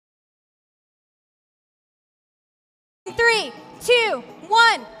3, 2,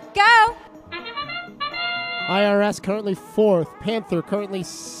 1, go! IRS currently 4th. Panther currently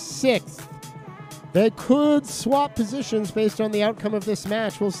 6th. They could swap positions based on the outcome of this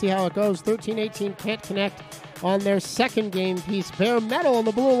match. We'll see how it goes. 13-18 can't connect on their second game piece. Bare Metal on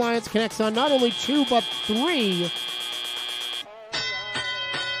the Blue Alliance connects on not only 2, but 3.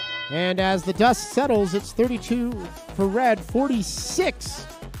 And as the dust settles, it's 32 for red, 46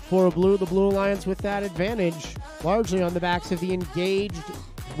 for blue. The Blue Alliance with that advantage, largely on the backs of the engaged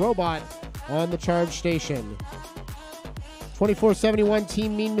robot on the charge station. 24-71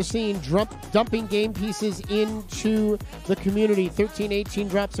 Team Mean Machine dumping game pieces into the community. 13-18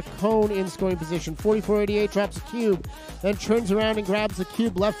 drops a cone in scoring position. 44-88 drops a cube, then turns around and grabs the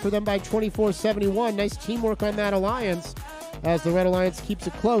cube left for them by 24-71. Nice teamwork on that alliance as the Red Alliance keeps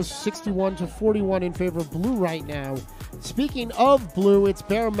it close, 61-41 in favor of blue right now. Speaking of blue, it's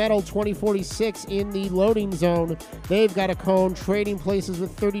Bare Metal 2046 in the loading zone. They've got a cone trading places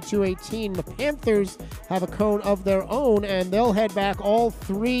with 32-18. The Panthers have a cone of their own, and they'll head back. All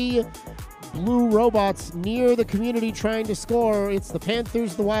 3 blue robots near the community trying to score. It's the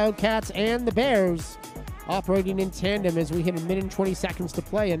Panthers, the Wildcats, and the Bears operating in tandem as we hit a minute and 20 seconds to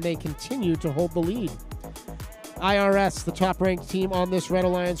play, and they continue to hold the lead. IRS, the top-ranked team on this Red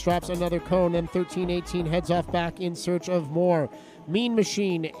Alliance, drops another cone, then 13-18 heads off back in search of more. Mean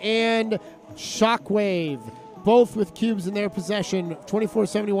Machine and Shockwave, both with cubes in their possession.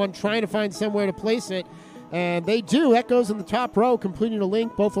 24-71 trying to find somewhere to place it, and they do. Echoes in the top row, completing a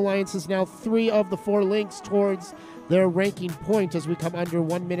link. Both alliances now 3 of the 4 links towards their ranking point as we come under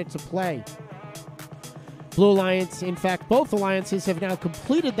 1 minute to play. Blue Alliance, in fact, both alliances have now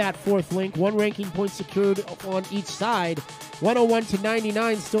completed that 4th link. 1 ranking point secured on each side.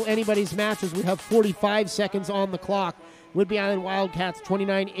 101-99, still anybody's match as we have 45 seconds on the clock. Whidbey Island Wildcats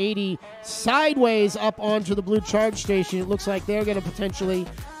 29-80 sideways up onto the blue charge station. It looks like they're going to potentially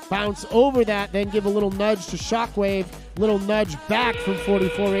bounce over that, then give a little nudge to Shockwave, little nudge back from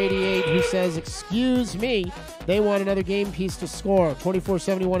 44-88, who says, excuse me, they want another game piece to score.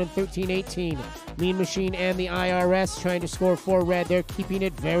 24-71 and 13-18. Mean Machine and the IRS trying to score for red. They're keeping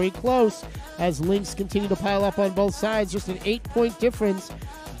it very close as links continue to pile up on both sides. Just an 8-point difference.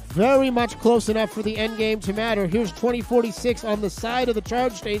 Very much close enough for the end game to matter. Here's 2046 on the side of the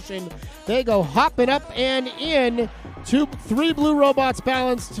charge station. They go hopping up and in. 3 blue robots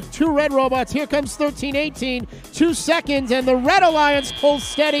balanced, 2 red robots. Here comes 13-18. 2 seconds, and the Red Alliance pulls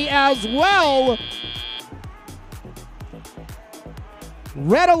steady as well.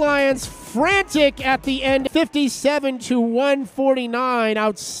 Red Alliance frantic at the end, 57-149.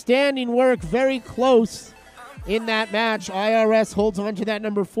 Outstanding work, very close in that match. IRS holds on to that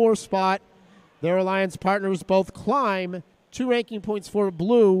number 4 spot. Their alliance partners both climb. 2 ranking points for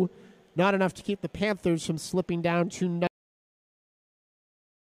blue. Not enough to keep the Panthers from slipping down to